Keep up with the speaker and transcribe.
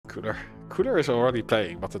Cooler is already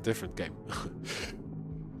playing, but a different game.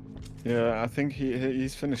 Yeah, I think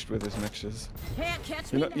he's finished with his matches. Can't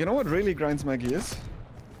catch You know what really grinds my gears?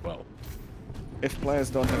 Well, If players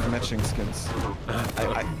don't have matching skins.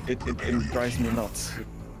 It drives me nuts.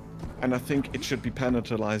 And I think it should be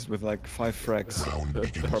penalized with like 5 frags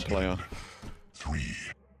per player. 3.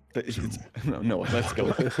 No, let's go.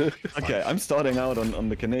 Okay, I'm starting out on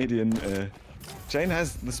the Canadian. cha1n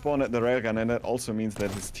has the spawn at the railgun, and that also means that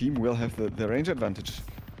his team will have the range advantage.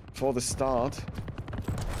 For the start,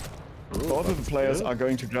 both of the players are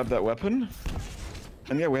going to grab that weapon.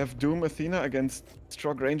 And yeah, we have Doom Athena against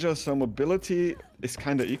Strog Ranger, so mobility is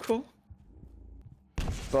kind of equal.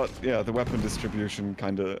 But yeah, the weapon distribution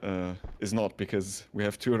kind of is not, because we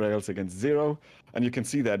have 2 rails against 0. And you can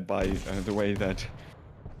see that by the way that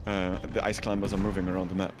the ice climbers are moving around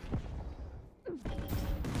the map.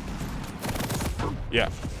 yeah.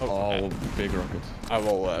 Oh, big rocket. I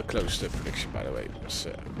will close the prediction, by the way. Because,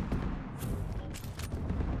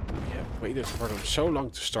 waited for them so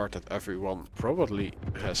long to start that everyone probably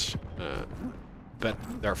has bet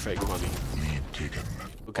their fake money.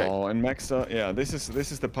 Okay. Oh, and maxter, yeah, this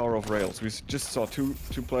is the power of rails. We just saw two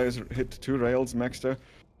players hit 2 rails. Maxter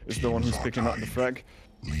is the one who's picking up the frag.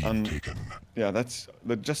 Yeah, that's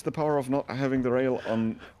just the power of not having the rail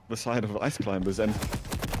on the side of ice climbers. And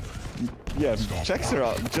yeah, chaxter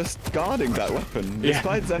are just guarding that weapon. Yeah.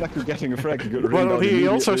 Despite ZenAku getting a frag, well, he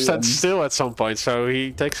also stands still at some point, so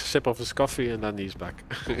he takes a sip of his coffee and then he's back.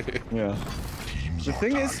 Yeah. The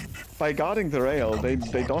thing is, by guarding the rail, they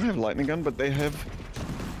don't have lightning gun, but they have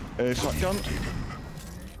a shotgun,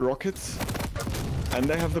 rockets, and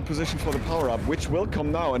they have the position for the power-up, which will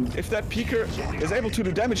come now. And if that peeker is able to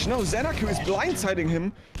do damage, no, ZenAku is blindsiding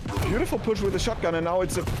him. Beautiful push with the shotgun, and now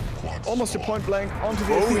it's almost a point blank onto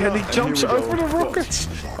the Athena, and he jumps over the rockets.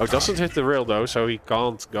 Oh, doesn't hit the rail though, so he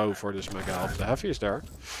can't go for this mega half. The heavy is there,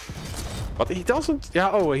 but he doesn't.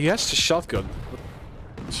 Yeah, oh, he has the shotgun.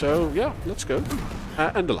 So yeah, let's go.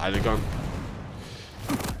 And the lightning gun,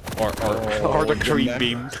 or the creep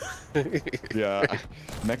beam. Yeah,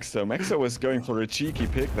 maxter was going for a cheeky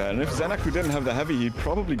pick there, and if ZenAku didn't have the heavy, he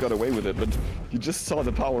probably got away with it. But you just saw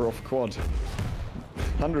the power of quad.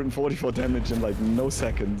 144 damage in like no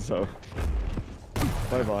seconds, so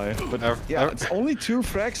bye-bye. But yeah, it's only 2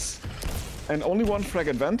 frags, and only 1 frag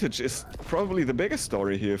advantage is probably the biggest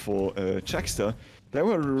story here for chaxter. They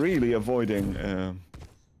were really avoiding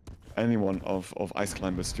anyone of ice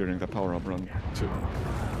climbers during the power-up run too.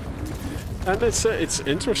 And it's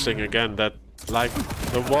interesting again that like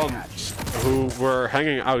the ones who were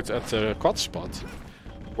hanging out at the quad spot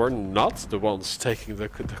were not the ones taking the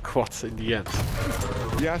quad in the end.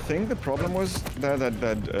 Yeah, I think the problem was that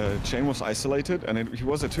cha1n was isolated, and he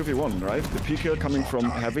was a 2v1, right? The peeker coming from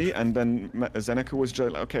heavy, and then ZenAku was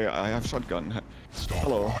just like, okay, I have shotgun.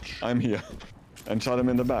 Hello, I'm here. And shot him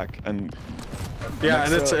in the back. And yeah,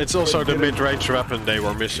 and it's also the mid-range weapon they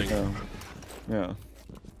were missing. Yeah.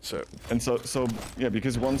 So yeah,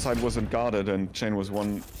 because one side wasn't guarded and cha1n was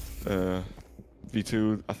 1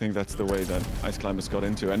 v2, I think that's the way that ice climbers got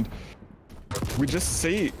into. And we just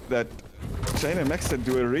see that cha1n and maxter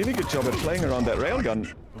do a really good job at playing around that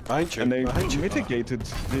railgun. And they mitigated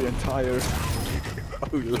the entire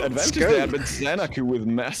advantage there, but ZenAku with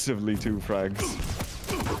massively 2 frags.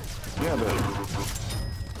 Yeah,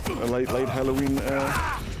 the late Halloween.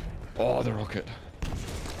 Oh, the rocket.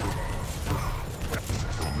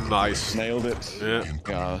 Nice. Nailed it.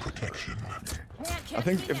 Yeah. I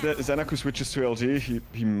think if ZenAku switches to LG,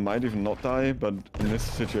 he might even not die, but in this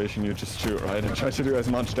situation you just shoot, right? And try to do as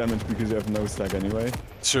much damage because you have no stack anyway.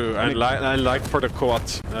 True, and like for the quad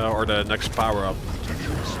or the next power-up,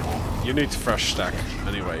 you need fresh stack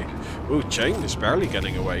anyway. Ooh, cha1n is barely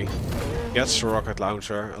getting away. Gets the rocket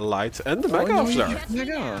launcher, a light, and the mega off there.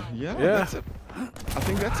 Mega, yeah. I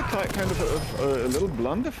think that's a kind of a little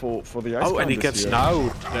blunder for the ice. Oh, and he gets here. Now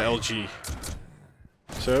the LG.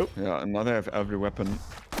 So yeah, and now they have every weapon,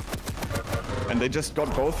 and they just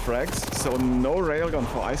got both frags, so no railgun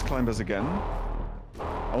for ice climbers again.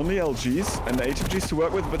 Only LGs and the HMGs to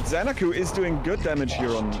work with, but ZenAku is doing good damage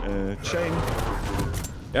here on cha1n.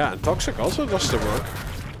 Yeah, and toxjq also does the work.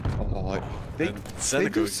 Oh, they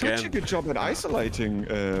do such a good job at isolating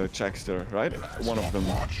chaxter, right? One of them.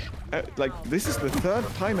 Like, this is the 3rd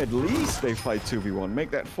time at least they fight 2v1.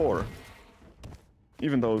 Make that 4.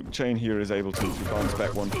 Even though cha1n here is able to bounce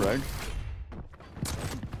back 1 frag.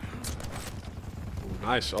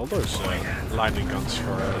 Nice, all those lightning guns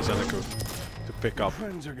for ZenAku to pick up.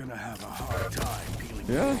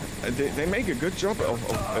 Yeah, they make a good job of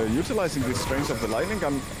utilizing the strength of the lightning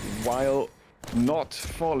gun while not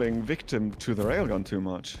falling victim to the railgun too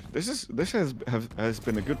much. This has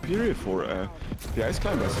been a good period for the ice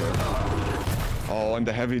climbers here. Oh, and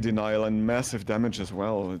the heavy denial and massive damage as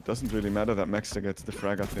well. It doesn't really matter that maxter gets the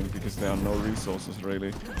frag, I think, because there are no resources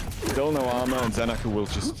really. Still no armor, and ZenAku will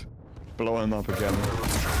just blow him up again.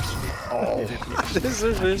 Oh, this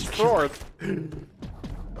is his fourth.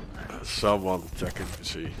 Someone checking to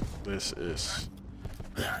see. This is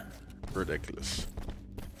ridiculous.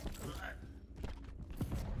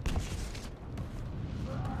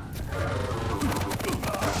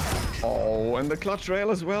 Oh, and the clutch rail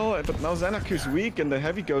as well, but now ZenAku's weak and the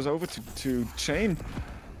heavy goes over to chain.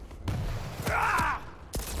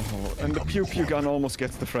 Oh, and the pew pew gun almost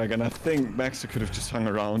gets the frag, and I think maxter could have just hung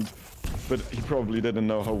around, but he probably didn't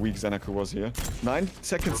know how weak ZenAku was here. 9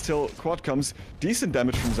 seconds till quad comes, decent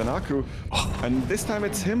damage from ZenAku, and this time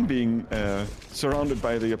it's him being surrounded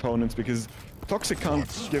by the opponents because toxjq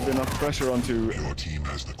can't give enough pressure onto your team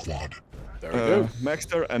has the quad. There we go.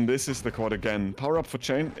 maxter, and this is the quad again. Power up for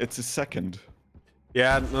chain, it's a second.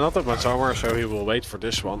 Yeah, not that much armor, so he will wait for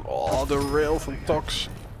this one. Oh, the rail from Tox.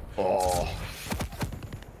 Oh.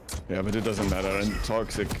 Yeah, but it doesn't matter, and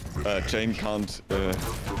toxjq, chain can't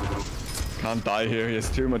die here, he has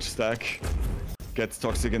too much stack. Gets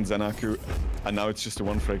toxjq and ZenAku, and now it's just a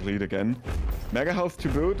 1 frag lead again. Mega health to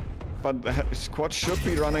boot, but the squad should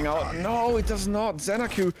be running out. No, it does not.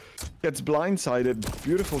 ZenAku gets blindsided.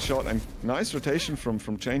 Beautiful shot and nice rotation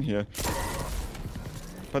from chain here.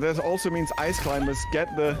 But that also means ice climbers get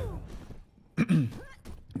the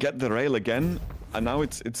get the rail again, and now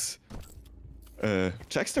it's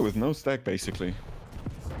chaxter with no stack basically.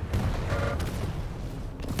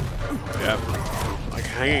 Yeah, like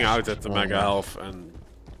hanging out at the mega health, and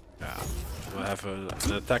yeah, we'll have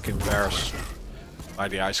an attack in pairs by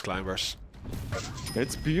the ice climbers.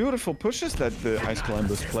 It's beautiful pushes that the ice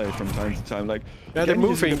climbers play from time to time. Like, yeah, they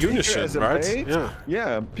move in unison, right? Bait.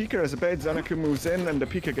 Yeah, Peeker as a bait, ZenAku moves in and the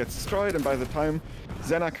Peeker gets destroyed, and by the time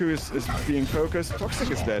ZenAku is being focused,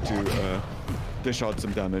 toxjq is there to dish out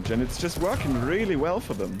some damage, and it's just working really well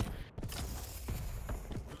for them.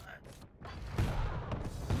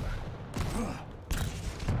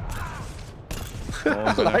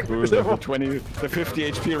 Oh, like the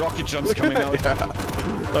 50 HP rocket jumps coming out.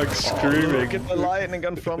 Yeah. Like screaming. Look at the lightning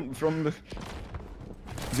gun from the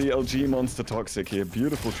LG monster toxjq here.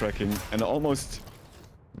 Beautiful tracking, and almost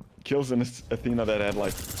kills an Athena that had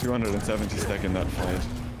like 270 stack in that fight.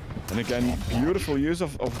 And again, beautiful use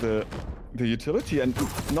of the utility, and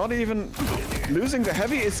not even losing the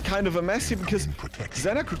heavy is kind of a messy because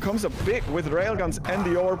ZenAku comes up big with railguns and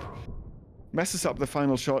the orb. Messes up the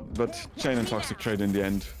final shot, but chain and toxjq trade in the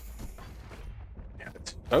end. Yeah,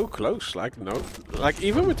 it's so close. Like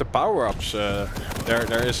even with the power ups,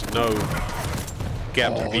 there is no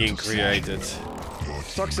gap being created.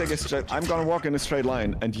 toxjq is straight. I'm gonna walk in a straight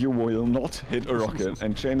line, and you will not hit a rocket.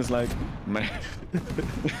 And chain is like, meh.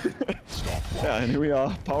 Yeah, and here we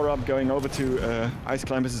are. Power up going over to ice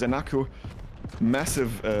climbers ZenAku.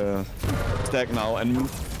 Massive stack now,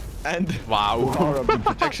 and wow, power up the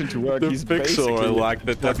protection to work. The He's pixel like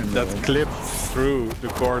that clip through the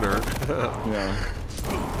corner. Yeah.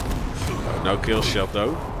 No kill shot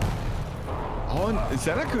though. Oh, and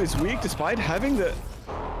ZenAku is weak despite having the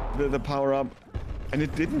power up, and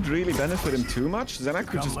it didn't really benefit him too much.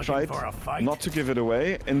 ZenAku just tried not to give it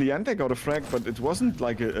away. In the end, they got a frag, but it wasn't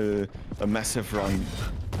like a massive run.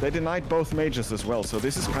 They denied both majors as well, so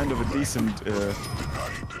this is kind of a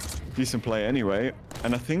decent play anyway.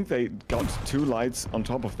 And I think they got 2 lights on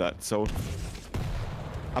top of that. So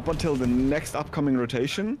up until the next upcoming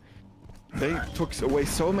rotation, they took away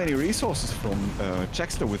so many resources from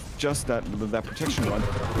chaxter with just that protection run.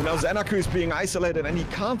 And now ZenAku is being isolated and he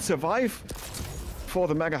can't survive for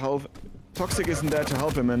the mega health. toxjq isn't there to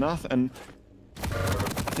help him enough, and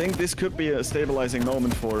I think this could be a stabilizing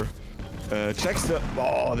moment for chaxter.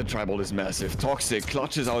 Oh, the tribal is massive. toxjq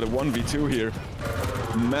clutches out a 1v2 here.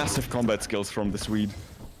 Massive combat skills from the Swede.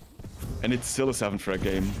 And it's still a 7 frag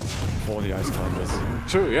game for the ice climbers.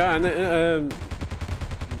 True, yeah, and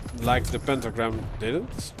like the pentagram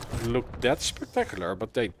didn't look that spectacular,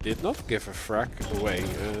 but they did not give a frag away.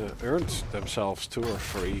 Earned themselves 2 or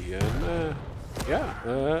 3, and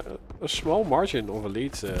yeah, a small margin of a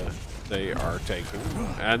lead they are taking.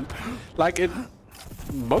 And like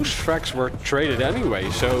most frags were traded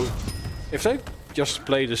anyway, so if they just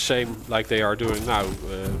play the same like they are doing now,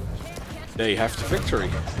 they have the victory.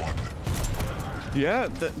 Yeah,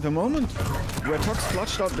 the moment where Tox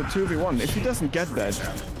clutched out the 2v1, if he doesn't get that,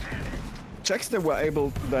 chaxter were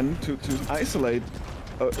able then to isolate,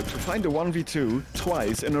 to find a 1v2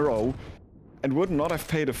 twice in a row, and would not have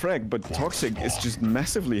paid a frag, but Toxic is just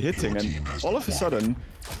massively hitting, and all of a sudden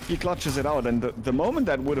he clutches it out, and the moment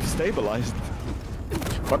that would have stabilized.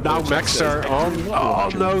 But now Maxter, oh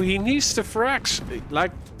no, he needs the frags.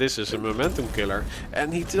 Like, this is a momentum killer,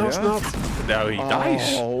 and he does not. No, he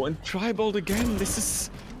dies. Oh, and Tribolt again. This is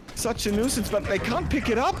such a nuisance, but they can't pick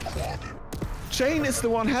it up. cha1n is the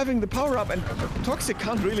one having the power up, and Toxic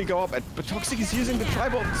can't really go up. But Toxic is using the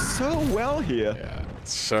Tribolt so well here. Yeah,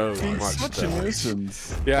 so much. Such a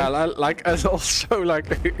nuisance. Yeah, like, and also like,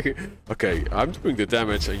 okay, I'm doing the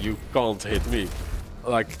damage, and you can't hit me.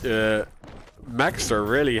 Like, Maxter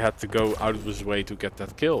really had to go out of his way to get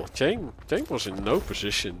that kill. cha1n was in no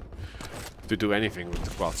position to do anything with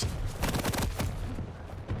the quad.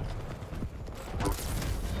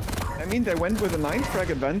 I mean, they went with a 9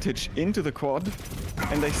 frag advantage into the quad,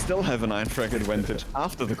 and they still have a 9 frag advantage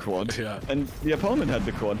after the quad. Yeah. And the opponent had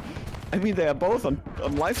the quad. I mean, they are both on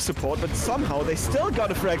life support, but somehow they still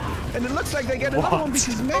got a frag. And it looks like they get another one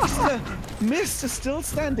because Maxter missed a still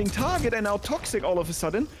standing target, and now Toxic all of a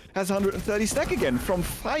sudden has 130 stack again. From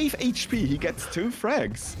 5 HP, he gets 2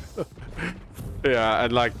 frags. Yeah,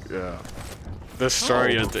 and like, this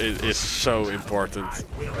variant is so important.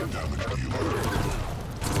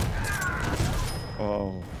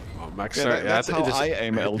 Oh, Maxter, that's how I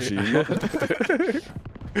aim LG.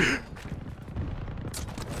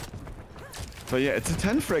 But yeah, it's a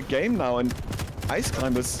 10 frag game now, and Ice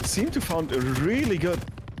Climbers seem to found a really good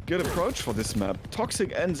approach for this map.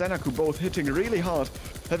 Toxic and ZenAku both hitting really hard,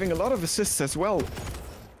 having a lot of assists as well,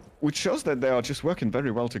 which shows that they are just working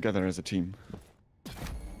very well together as a team.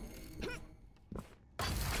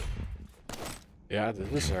 Yeah,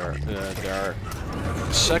 this is their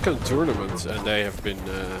second tournament, and they have been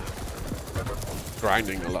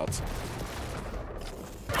grinding a lot.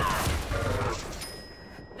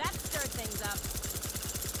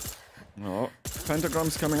 Oh,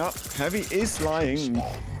 Pentagram's coming up. Heavy is lying.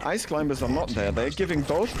 Ice Climbers are not there. They're giving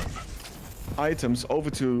both items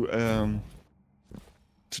over to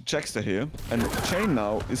chaxter here, and cha1n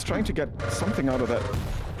now is trying to get something out of that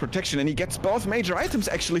protection, and he gets both major items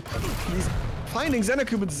actually. He's finding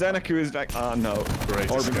ZenAku, but ZenAku is like, no.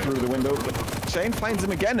 Orbing through the window, but cha1n finds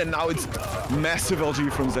him again, and now it's massive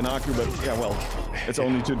LG from ZenAku, but yeah, well, it's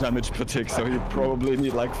only 2 damage per tick, so you probably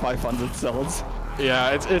need like 500 cells.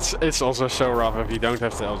 Yeah, it's also so rough if you don't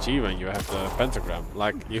have the LG when you have the pentagram.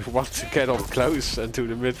 Like, you want to get up close and do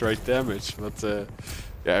the mid-range damage, but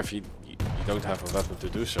yeah, if you don't have a weapon to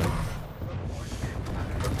do so.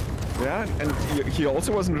 Yeah, and he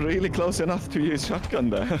also wasn't really close enough to use shotgun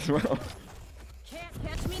there as well. Can't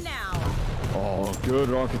catch me now. Oh, good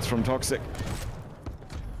rockets from Toxic.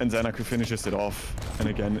 And ZenAku finishes it off. And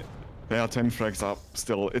again, they are 10 frags up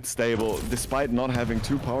still. It's stable, despite not having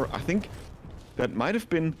 2 power. I think that might have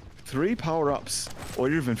been 3 power-ups, or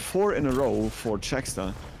even 4 in a row for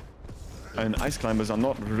chaxter. And Ice Climbers are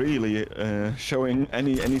not really showing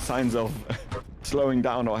any signs of slowing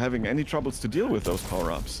down or having any troubles to deal with those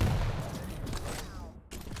power-ups.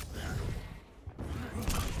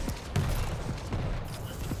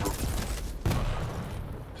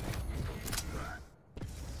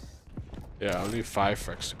 Yeah, only 5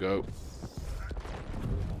 frags to go.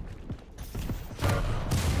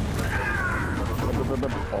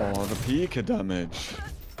 Oh, the Pika damage.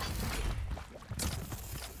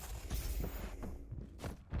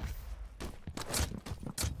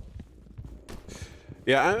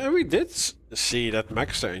 Yeah, and we did see that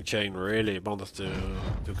Maxter and cha1n really wanted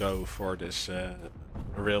to go for this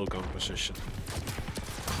railgun position.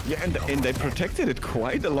 Yeah, and they protected it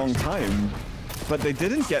quite a long time, but they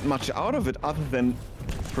didn't get much out of it other than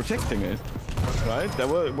protecting it, right?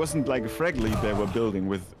 It wasn't like a frag lead they were building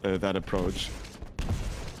with that approach.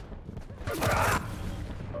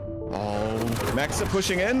 Oh, Maxter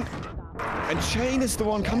pushing in, and cha1n is the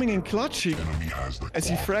one coming in clutch as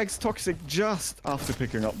he frags Toxic just after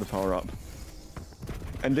picking up the power-up.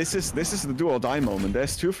 And this is the do or die moment.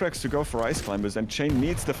 There's 2 frags to go for Ice Climbers, and cha1n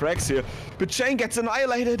needs the frags here. But cha1n gets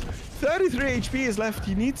annihilated. 33 HP is left.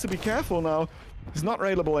 He needs to be careful now. He's not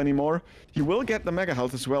railable anymore. He will get the mega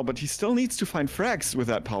health as well, but he still needs to find frags with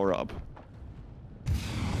that power-up.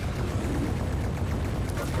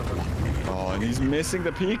 Oh, and he's missing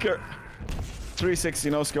the Pika. 360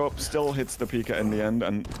 no scope, still hits the Pika in the end,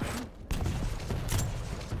 and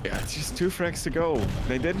yeah, it's just 2 frags to go.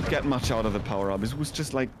 They didn't get much out of the power-up. It was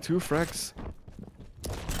just like 2 frags.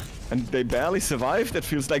 And they barely survived. It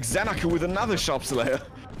feels like ZenAku with another Shop Slayer.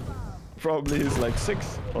 Probably is like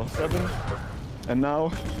 6 or 7. And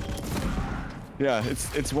now, yeah,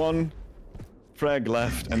 it's 1 frag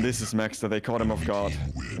left, and this is Maxter. They caught him off guard,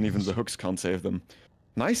 and even the hooks can't save them.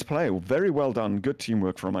 Nice play, very well done. Good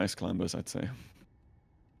teamwork from Ice Climbers, I'd say.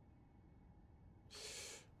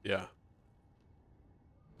 Yeah.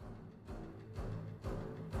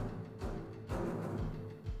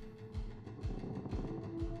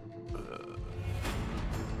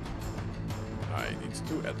 I need to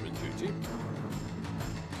do admin duty.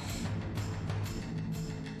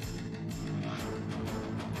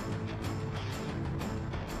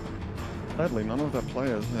 Sadly, none of their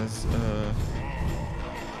players has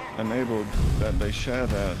enabled that they share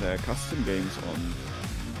their custom games on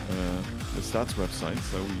the stats website,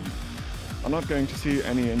 so we are not going to see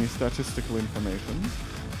any statistical information.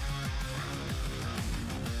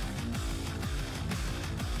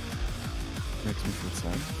 Makes me feel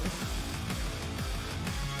sad.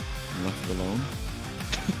 I'm left alone.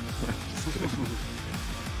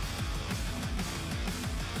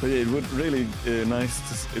 But yeah, it would really it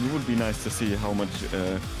would be nice to see how much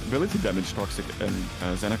ability damage Toxic and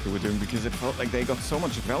ZenAku were doing, because it felt like they got so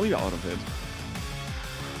much value out of it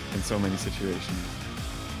in so many situations.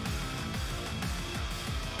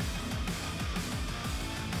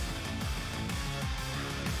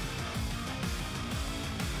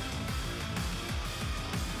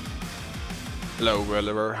 Hello,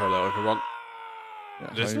 Oliver. Hello, everyone.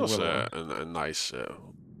 Yeah, This was a nice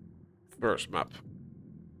first map.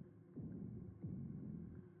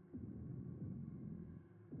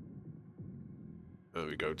 And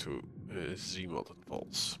we go to Z-Mod and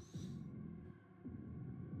Vaults.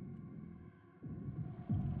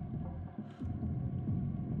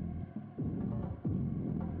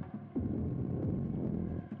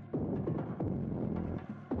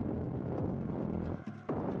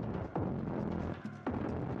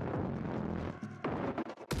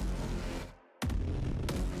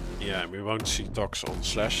 Yeah, we won't see Tox on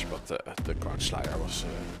Slash, but the Crouch Slider was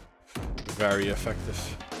very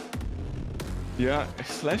effective. Yeah,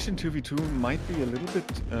 Slash in 2v2 might be a little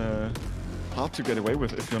bit hard to get away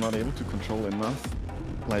with if you're not able to control enough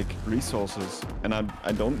like resources. And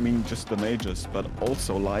I don't mean just the mages, but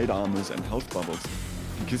also light armors and health bubbles,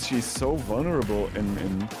 because she's so vulnerable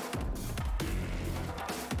in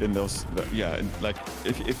those. Like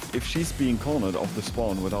if she's being cornered off the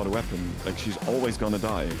spawn without a weapon, like she's always gonna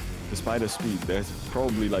die. Despite her speed, there's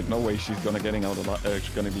probably like no way she's gonna be getting out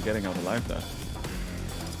alive there.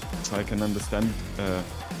 So I can understand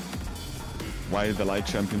why the light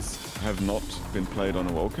champions have not been played on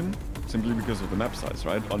Awoken, simply because of the map size,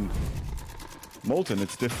 right? On Molten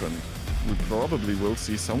it's different. We probably will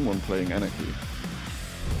see someone playing Anarchy,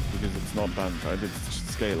 because it's not banned, right? It's just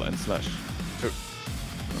Scale and Slash.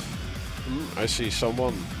 I see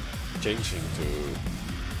someone changing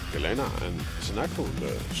to Elena and ZenAku in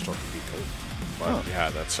the stock beacon. But yeah,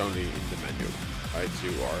 that's only in the menu, right?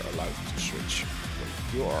 You are allowed to switch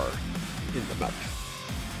when you are in the map.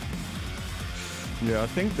 Yeah, I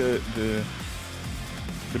think the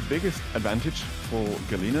biggest advantage for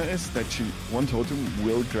Galena is that one totem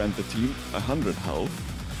will grant the team 100 health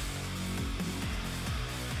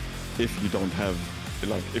if you don't have,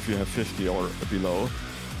 like, if you have 50 or below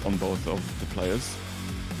on both of the players,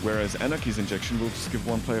 whereas Anarchy's injection will just give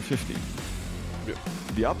one player 50. Yeah.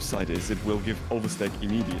 The upside is it will give overstake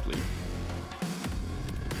immediately.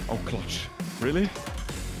 Oh, clutch. Really?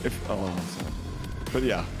 Sorry. But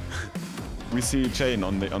yeah, we see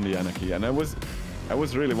cha1n on the Anarchy, and I was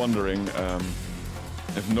really wondering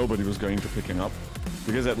if nobody was going to pick him up,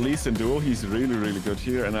 because at least in duo he's really good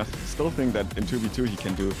here, and I still think that in 2v2 he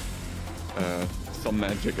can do some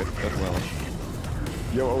magic as well.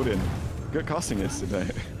 Yo, Odin, good casting yesterday,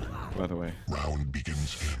 by the way. Round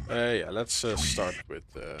begins in Yeah, let's start with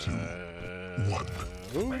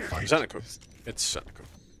ZenAku. It's ZenAku.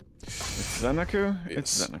 It's ZenAku? Yes.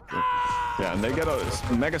 It's ZenAku. Yeah, and they get a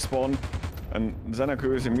mega spawn, and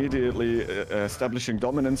ZenAku is immediately establishing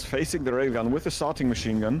dominance, facing the railgun with a starting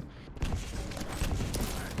machine gun,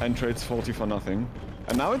 and trades 40 for nothing.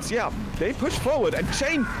 And now it's, yeah, they push forward, and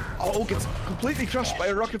cha1n, gets completely crushed by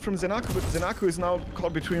a rocket from ZenAku, but ZenAku is now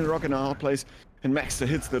caught between a rock and a hard place, and maxter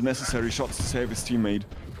hits the necessary shots to save his teammate.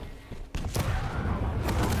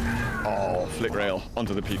 Oh, flick rail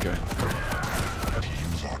onto the Pico.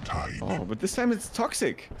 teams are tied. Oh, but this time it's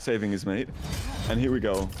Toxic saving his mate. And here we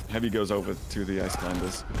go. Heavy goes over to the Ice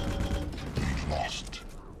Climbers. Lead lost.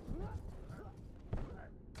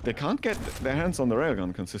 They can't get their hands on the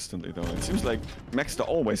railgun consistently, though. It seems like maxter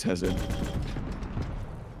always has it.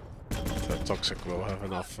 The Toxic will have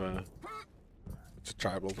enough to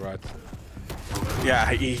tribal, right?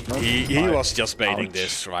 Yeah, he was just baiting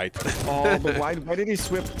this, right? Oh, but why did he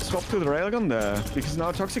swap to the railgun there? Because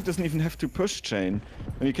now Toxic doesn't even have to push cha1n,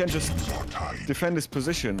 and he can just defend his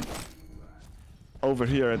position. over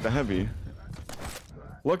here at the heavy.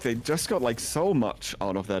 Look, they just got like so much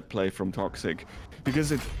out of that play from Toxic.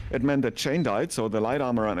 Because it meant that Chain died, so the light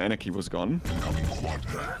armor on Anarchy was gone.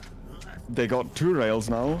 They got 2 rails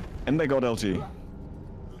now, and they got LG.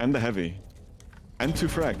 And the heavy. And 2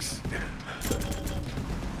 frags.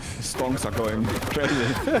 Stonks are going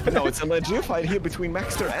crazy. No, it's a legit fight here between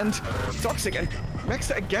Maxter and Toxic, and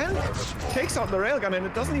Maxter again takes out the railgun, and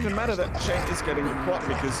it doesn't even matter that Chain is getting the quad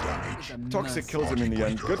because Toxic kills him in the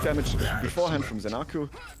end. Good damage beforehand from ZenAku.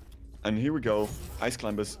 And here we go. Ice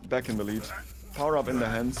Climbers back in the lead. Power up in their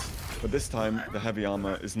hands, but this time the heavy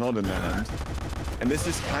armor is not in their hand. And this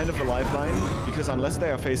is kind of a lifeline, because unless they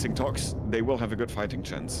are facing Tox, they will have a good fighting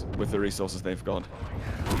chance with the resources they've got.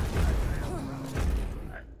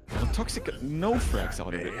 Well, Toxic got no frags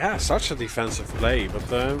out of it. Yeah, such a defensive play, but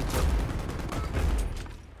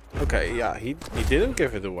okay, yeah, he didn't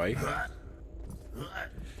give it away.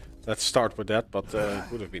 Let's start with that, but it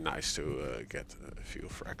would have been nice to get a few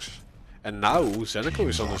frags. And now ZenAku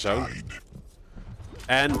is on his own.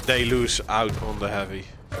 And they lose out on the heavy.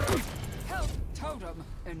 Health totem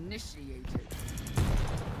initiated.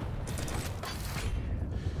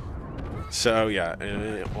 So yeah,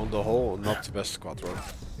 on the whole, not the best quadro.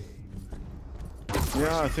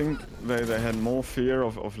 Yeah, I think they had more fear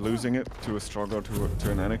of losing it to a Stronger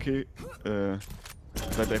to an Anarchy.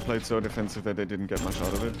 That they played so defensive that they didn't get much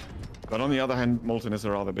out of it. But on the other hand, Molten is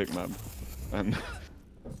a rather big map. And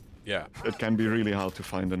yeah, it can be really hard to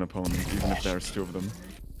find an opponent, even if there's 2 of them.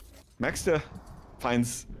 Maxter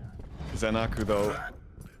finds ZenAku though.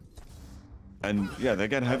 And yeah, they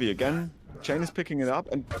get heavy again. Chain is picking it up,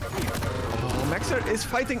 and Maxter is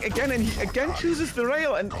fighting again, and he again chooses the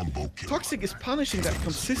rail, and Toxic is punishing that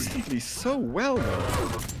consistently so well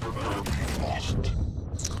though.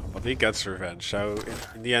 But he gets revenge, so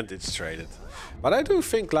in the end it's traded. But I do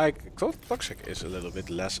think like Toxic is a little bit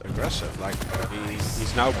less aggressive. Like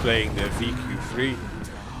he's now playing the VQ3.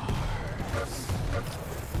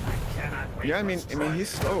 Yeah, I mean he's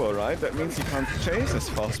slower, right? That means he can't chase as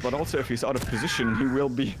fast, but also if he's out of position, he will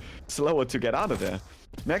be slower to get out of there.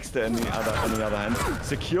 Maxter on the other hand,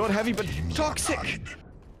 secured heavy, but Toxic!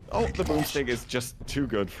 Oh, the boomstick is just too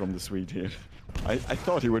good from the Swede here. I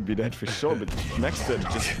thought he would be dead for sure, but Maxter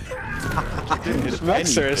just didn't hit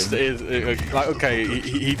Maxter anything. is like, okay,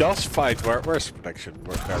 he does fight. Where's the protection?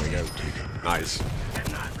 There we go. Nice.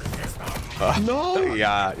 No!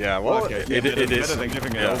 Yeah, well, okay. Yeah, it is better than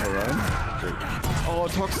giving it over, right? Oh,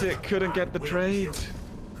 Toxic couldn't get the trade.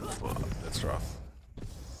 Well, that's rough.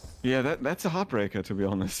 Yeah, that's a heartbreaker, to be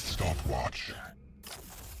honest. Stopwatch.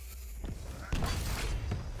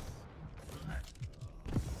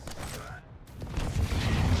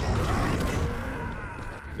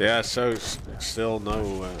 Yeah, so still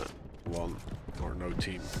no one or no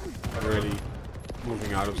team really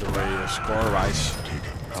moving out of the way score-wise.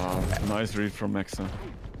 Nice read from Maxter.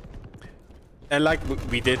 And like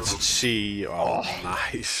we did see,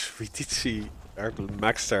 nice, we did see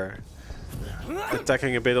Maxter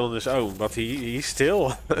attacking a bit on his own, but he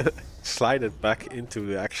still slided back into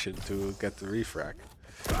the action to get the refrag.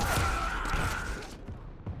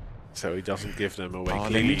 So he doesn't give them away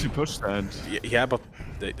cleanly. They need to push that. Yeah, but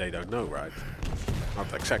they don't know, right?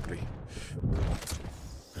 Not exactly.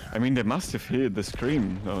 I mean, they must have heard the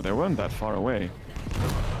scream, though. They weren't that far away.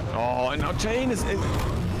 Oh, and now Chain is in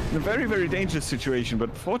a very, very dangerous situation,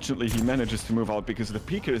 but fortunately he manages to move out because the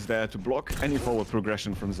Peeker is there to block any forward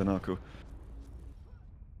progression from ZenAku.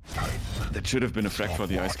 That should have been a frag for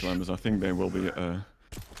the Ice Climbers. I think they will be...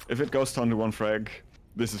 if it goes down to 1 frag,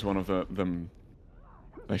 this is one of them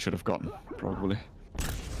they should have gotten, probably.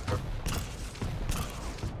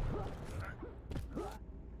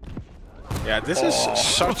 Yeah, this is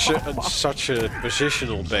such a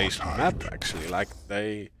positional based map actually. Like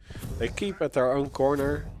they keep at their own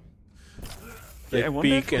corner. They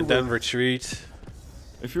peek and then retreat.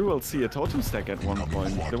 If you will see a totem stack at one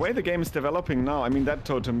point, the way the game is developing now, I mean that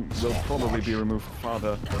totem will probably be removed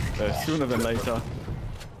farther sooner than later.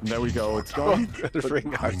 And there we go, it's gone.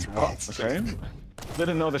 Bring out what? Okay.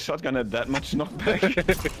 Didn't know the shotgun had that much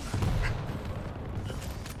knockback.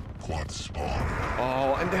 Quad spawn.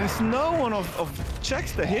 Oh, and there's no one of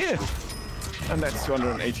chaxter here. And that's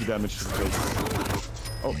 280 damage to the face.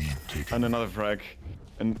 Oh, and another frag.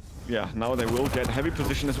 And yeah, now they will get heavy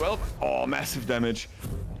position as well. Oh, massive damage.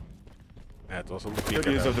 Yeah, it was on the Good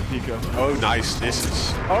peeker. use of the peeker. Oh, nice. This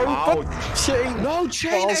is... Oh, but Chain! No,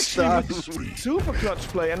 Chain False actually start. with super clutch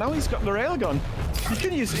play, and now he's got the railgun. He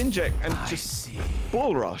can use inject and just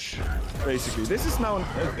bull rush, basically. This is now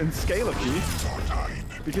in scalar key,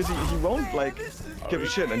 because he won't, like, give a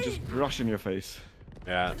shit and just rush in your face.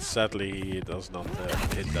 Yeah, sadly he does not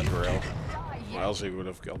hit that rail. Or else he would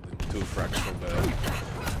have gotten 2 frags from the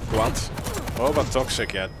quad. Oh, but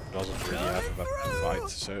Toxic yet doesn't really have a weapon to fight,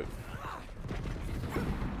 so...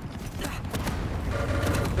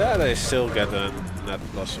 Yeah, they still get a net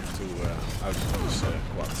plus of 2 out of this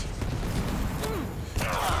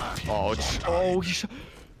quad. Oh,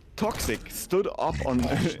 Toxic stood up on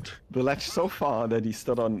the ledge so far that he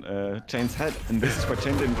stood on Chain's head, and this is why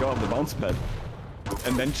Chain didn't go up the bounce pad.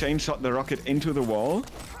 And then Chain shot the rocket into the wall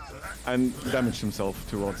and damaged himself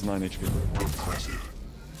towards 9 HP.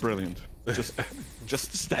 Brilliant.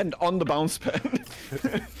 Just stand on the bounce pad.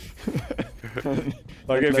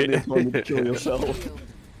 Like if you want to kill yourself.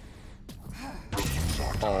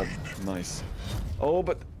 Oh, nice. Oh,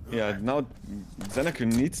 but yeah, now ZenAku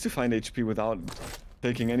needs to find HP without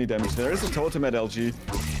taking any damage. There is a totem at LG,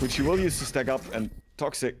 which he will use to stack up, and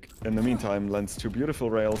Toxic, in the meantime, lands 2 beautiful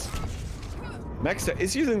rails. Maxter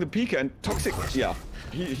is using the Pika, and Toxic, yeah,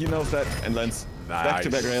 he knows that, and lands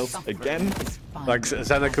back-to-back rails again. Like,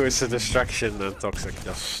 ZenAku is a distraction, and Toxic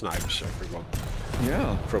just snipes everyone.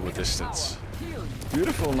 Yeah. From a distance.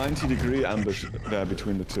 Beautiful 90-degree ambush there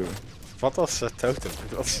between the two. What was a totem?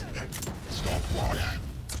 It was...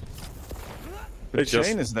 But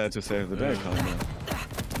Chain is there to save the day, kinda.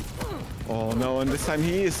 Oh no, and this time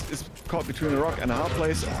he is caught between a rock and a hard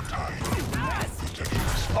place.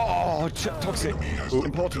 Oh, Toxic.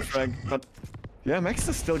 Important frag, but yeah,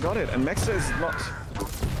 Maxter still got it, and Maxter is not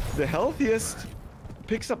the healthiest.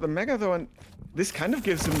 Picks up the Mega though, and this kind of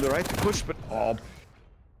gives him the right to push, but oh,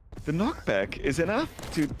 the knockback is enough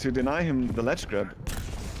to deny him the ledge grab.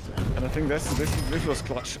 And I think this was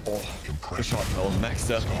clutch. Oh, the shot fell.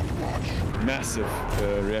 Maxter. Massive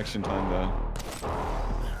reaction time there.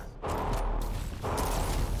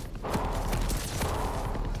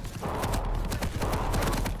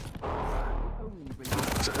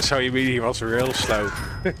 So you mean he was real slow?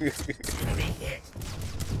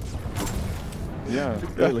 Yeah,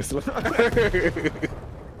 really slow.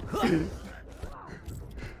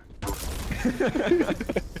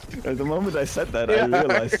 At the moment I said that, I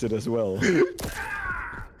realized it as well.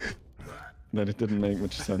 That it didn't make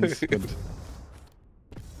much sense, but...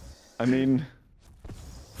 I mean...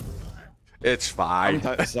 It's fine.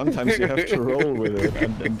 Sometimes you have to roll with it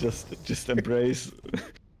and just embrace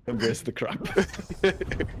the crap.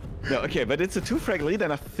 No, okay, but it's a 2-frag lead,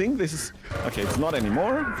 and I think this is... Okay, it's not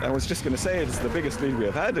anymore. I was just gonna say it's the biggest lead we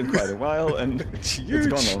have had in quite a while, and it's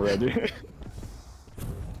gone already.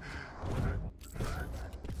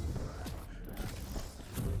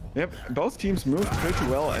 Yep, both teams moved pretty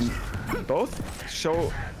well, and both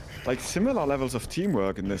show like similar levels of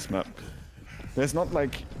teamwork in this map. There's not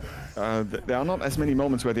like there are not as many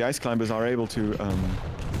moments where the ice climbers are able to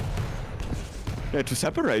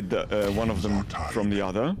separate one of them from the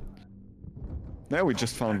other. Now we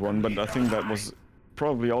just found one, but I think that was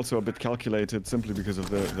probably also a bit calculated simply because of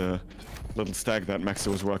the little stack that Maxter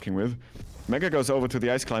was working with. Mega goes over to the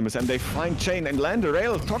ice climbers and they find Chain and land a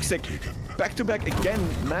rail. Toxic back to back again.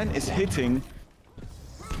 Man is hitting.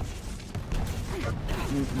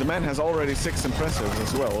 The man has already 6 impressives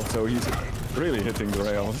as well, so he's really hitting the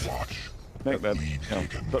rails. Make that, yeah.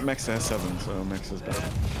 But Maxter has 7, so Max is better.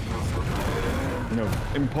 You know,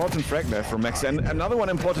 important frag there from Maxter, and another one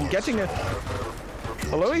important, getting a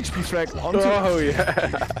low HP frag onto... Oh yeah.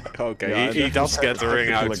 Okay, yeah, he does get the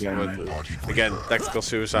ring out, again. but again, tactical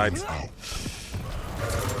suicide.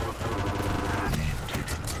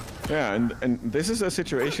 Yeah, and this is a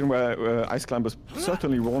situation where ice climbers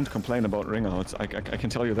certainly won't complain about ring outs. I can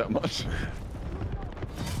tell you that much.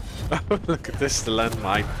 Look at this, the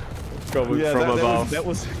landmine coming from above. That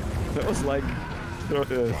was like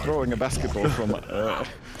throwing a basketball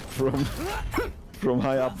from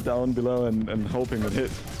high up down below and hoping it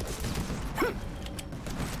hit.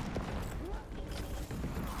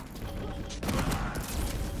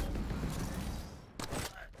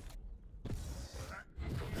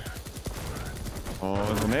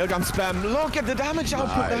 Oh, the nail gun spam. Look at the damage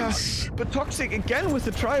output there. But Toxic again with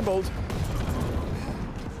the tri-bolt.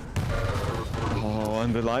 Oh,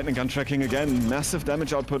 and the lightning gun tracking again. Massive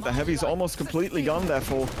damage output. The heavy's almost completely gone there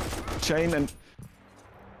for Chain, and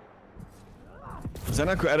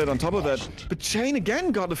ZenAku added on top of that. But Chain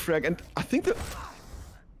again got a frag, and I think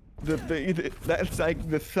that's like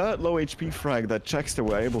the 3rd low HP frag that chaxter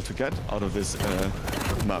were able to get out of this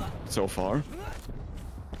map so far.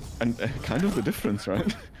 And kind of the difference,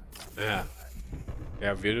 right? Yeah.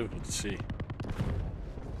 Yeah, beautiful to see.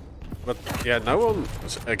 But yeah, no one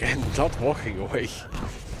is again not walking away.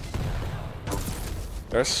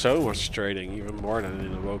 There's so much trading, even more than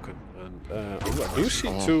in Awoken. And I do see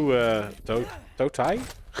two Totai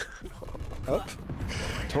up.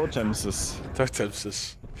 Totems.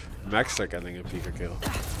 Totems. Maxter getting a Pika kill.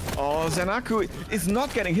 Oh, ZenAku is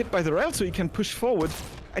not getting hit by the rail, so he can push forward.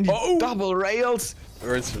 And he double rails.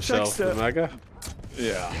 Earns himself the Mega.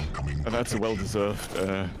 Yeah, and that's a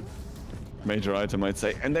well-deserved major item, I'd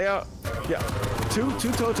say. And they are, yeah, two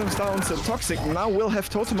totems down, so Toxic now will have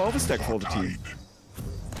totem overstack for the team.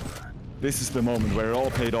 This is the moment where it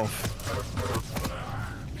all paid off.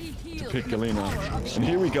 To pick Galena. And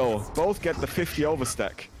here we go. Both get the 50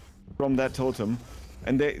 overstack from that totem.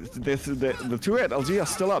 And the two at LG are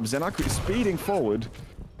still up. ZenAku is speeding forward.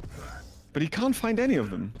 But he can't find any of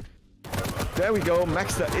them. There we go.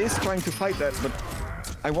 Maxter is trying to fight that, but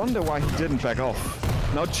I wonder why he didn't back off.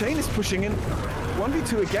 Now cha1n is pushing in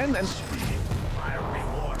 1v2 again, and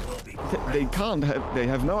they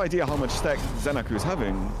have no idea how much stack ZenAku is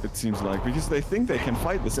having, it seems like, because they think they can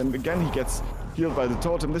fight this, and again he gets healed by the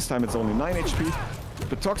totem. This time it's only 9 HP,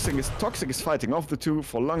 but Toxic is fighting off the two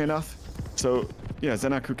for long enough, so yeah,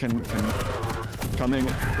 ZenAku can come in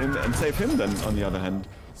and save him then, on the other hand.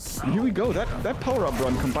 And here we go, that power-up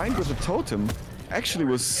run combined with the totem actually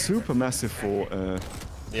was super massive for...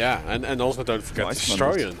 yeah, and also don't forget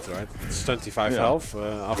Destroyant, right? It's 25 health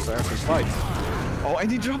after every fight. Oh,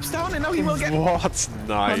 and he drops down, and now he will get... What?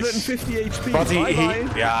 Nice. 150 HP. But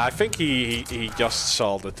yeah, I think he just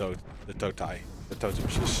saw the Totai, the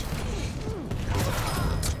totems.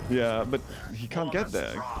 Yeah, but he can't get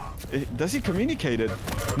there. Does he communicate it?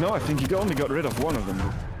 No, I think he only got rid of one of them.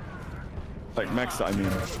 Like Maxter, I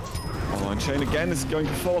mean. Oh, and cha1n again is going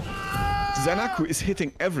to fall. ZenAku is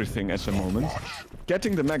hitting everything at the moment.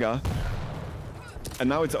 Getting the Mega. And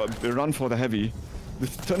now it's a run for the heavy.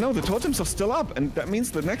 No, the totems are still up, and that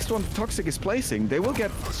means the next one Toxic is placing, they will get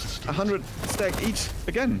 100 stack each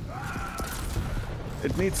again.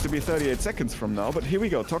 It needs to be 38 seconds from now, but here we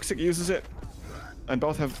go. Toxic uses it, and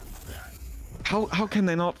both have... How can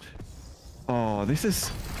they not... Oh, this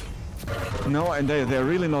is... No, and they're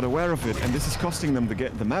really not aware of it, and this is costing them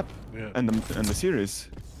the map and the series.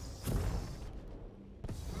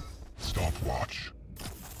 Stopwatch.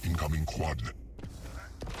 Incoming quad.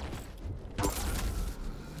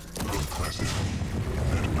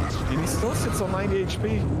 And he still sits on 90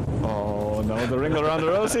 HP. Oh no, the ring around the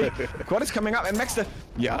rosy. Quad is coming up, and Maxter...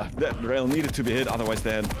 Yeah, that rail needed to be hit, otherwise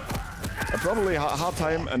they had probably a hard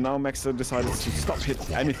time, and now Maxter decided to stop hit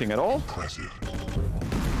anything at all.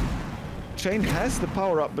 cha1n has the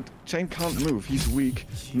power up, but cha1n can't move. He's weak.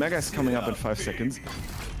 Mega is coming up in 5 seconds.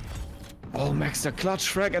 Oh, Maxter clutch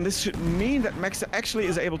frag, and this should mean that Maxter actually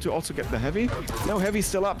is able to also get the heavy. No, heavy's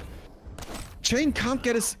still up. cha1n can't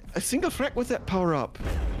get a single frag with that power up.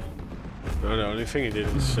 No, the only thing he did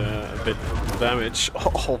is a bit of damage.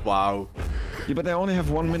 Oh, wow. Yeah, but they only have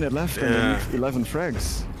 1 minute left and they need 11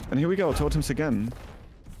 frags. And here we go, totems again.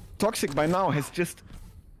 Toxic by now has just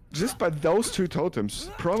by those two totems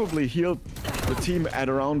probably healed the team at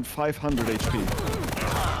around 500 HP.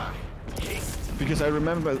 Because I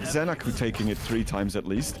remember ZenAku taking it 3 times at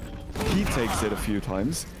least. He takes it a few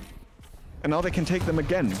times. And now they can take them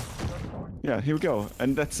again. Yeah, here we go.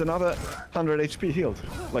 And that's another 100 HP healed.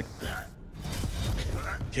 Like...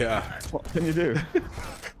 Yeah. What can you do?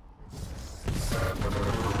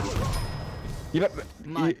 Yeah, but,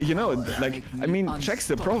 you know, like, I mean,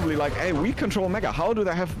 chaxter probably like, hey, we control Mega. How do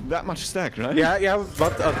they have that much stack, right? Yeah,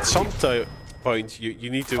 but at some point you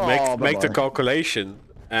need to make the calculation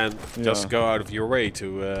and just go out of your way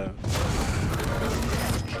to... Yeah,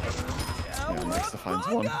 Maxter finds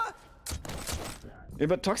one. Yeah,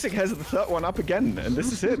 but Toxic has the third one up again, and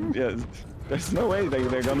this is it. Yeah, there's no way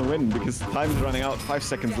they're gonna win because time's running out. 5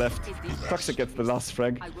 seconds left. Toxic gets the last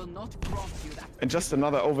frag. And just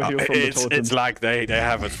another overheal from the totem. It's like they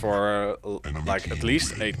have it for like at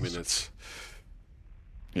least 8 minutes.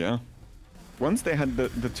 Yeah. Once they had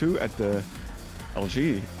the two at the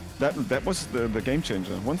LG, that was the game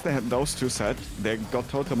changer. Once they had those two set, they got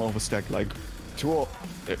totem overstack like 2 or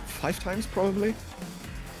 5 times probably.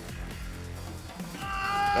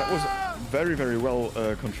 That was very, very well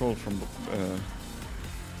controlled from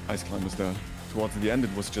Ice Climbers there. Towards the end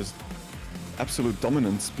it was just absolute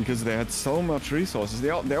dominance because they had so much resources. They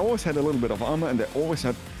always had a little bit of armor and they always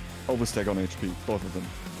had overstack on HP, both of them.